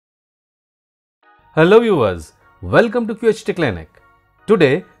Hello viewers, welcome to QHT Clinic.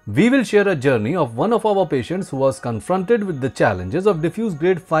 Today, we will share a journey of one of our patients who was confronted with the challenges of diffuse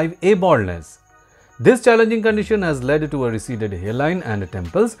grade 5A baldness. This challenging condition has led to a receded hairline and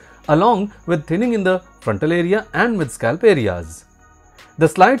temples along with thinning in the frontal area and mid-scalp areas. The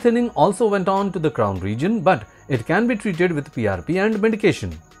slight thinning also went on to the crown region, but it can be treated with PRP and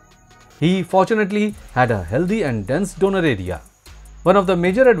medication. He fortunately had a healthy and dense donor area. One of the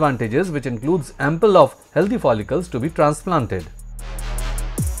major advantages, which includes ample of healthy follicles to be transplanted.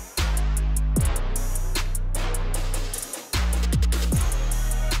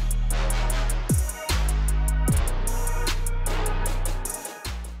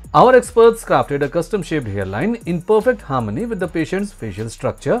 Our experts crafted a custom-shaped hairline in perfect harmony with the patient's facial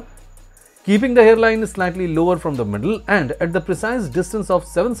structure, keeping the hairline slightly lower from the middle and at the precise distance of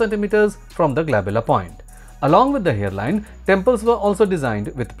 7 cm from the glabella point. Along with the hairline, temples were also designed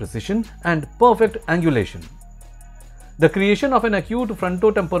with precision and perfect angulation. The creation of an acute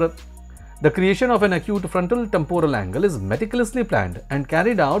frontotemporal angle is meticulously planned and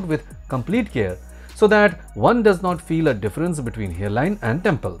carried out with complete care so that one does not feel a difference between hairline and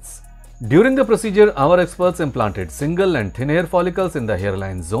temples. During the procedure, our experts implanted single and thin hair follicles in the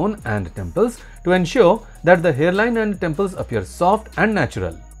hairline zone and temples to ensure that the hairline and temples appear soft and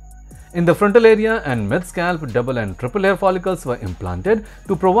natural. In the frontal area and mid-scalp, double and triple hair follicles were implanted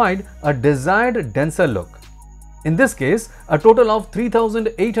to provide a desired denser look. In this case, a total of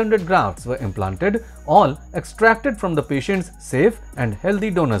 3,800 grafts were implanted, all extracted from the patient's safe and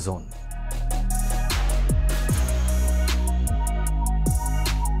healthy donor zone.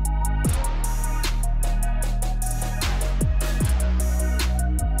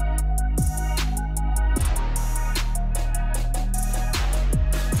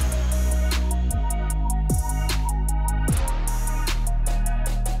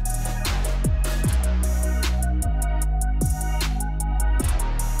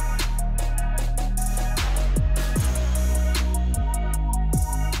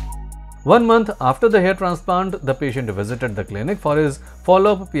 One month after the hair transplant, the patient visited the clinic for his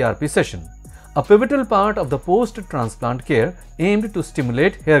follow-up PRP session, a pivotal part of the post-transplant care aimed to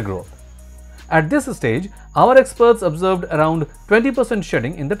stimulate hair growth. At this stage, our experts observed around 20%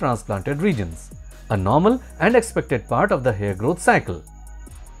 shedding in the transplanted regions, a normal and expected part of the hair growth cycle.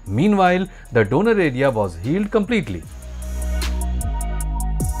 Meanwhile, the donor area was healed completely.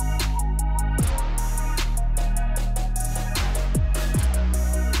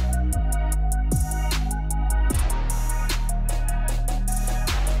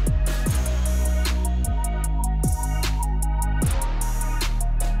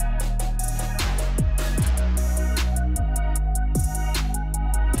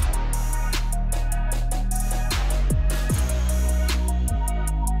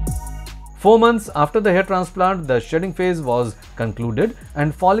 Four months after the hair transplant, the shedding phase was concluded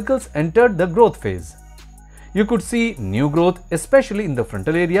and follicles entered the growth phase. You could see new growth, especially in the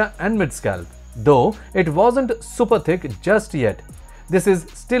frontal area and mid-scalp, though it wasn't super thick just yet. This is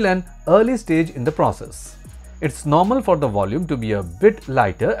still an early stage in the process. It's normal for the volume to be a bit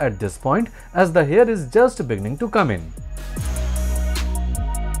lighter at this point as the hair is just beginning to come in.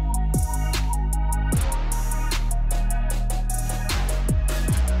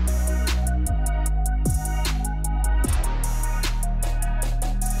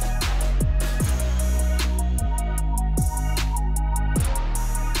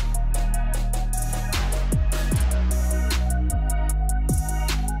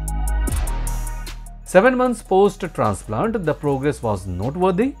 Seven months post-transplant, the progress was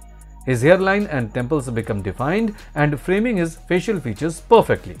noteworthy. His hairline and temples become defined and framing his facial features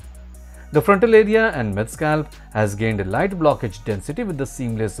perfectly. The frontal area and mid-scalp has gained light blockage density with the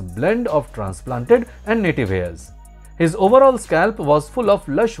seamless blend of transplanted and native hairs. His overall scalp was full of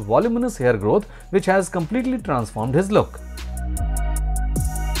lush, voluminous hair growth, which has completely transformed his look.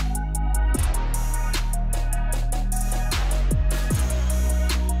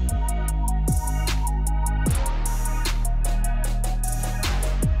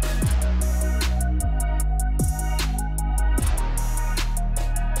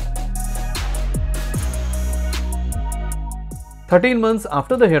 "13 months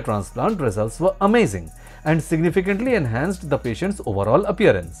after the hair transplant, results were amazing and significantly enhanced the patient's overall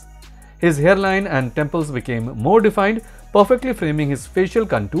appearance. His hairline and temples became more defined, perfectly framing his facial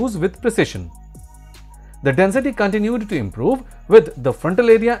contours with precision. The density continued to improve, with the frontal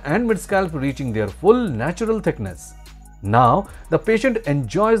area and mid-scalp reaching their full natural thickness. Now, the patient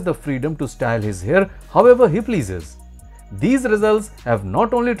enjoys the freedom to style his hair however he pleases. These results have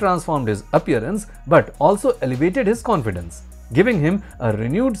not only transformed his appearance but also elevated his confidence. giving him a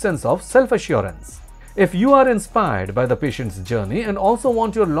renewed sense of self-assurance. If you are inspired by the patient's journey and also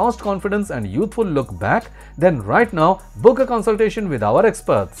want your lost confidence and youthful look back, then right now book a consultation with our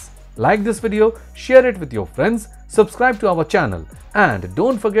experts. Like this video, share it with your friends, subscribe to our channel, and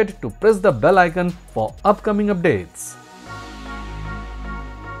don't forget to press the bell icon for upcoming updates.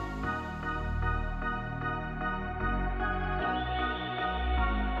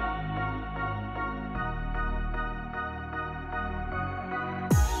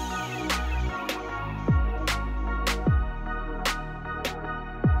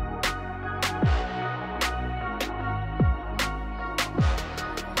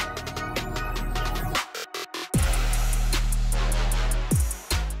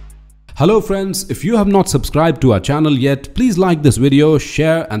 Hello friends, if you have not subscribed to our channel yet, please like this video,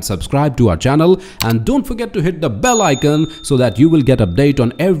 share and subscribe to our channel, and don't forget to hit the bell icon so that you will get update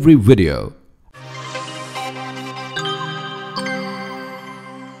on every video.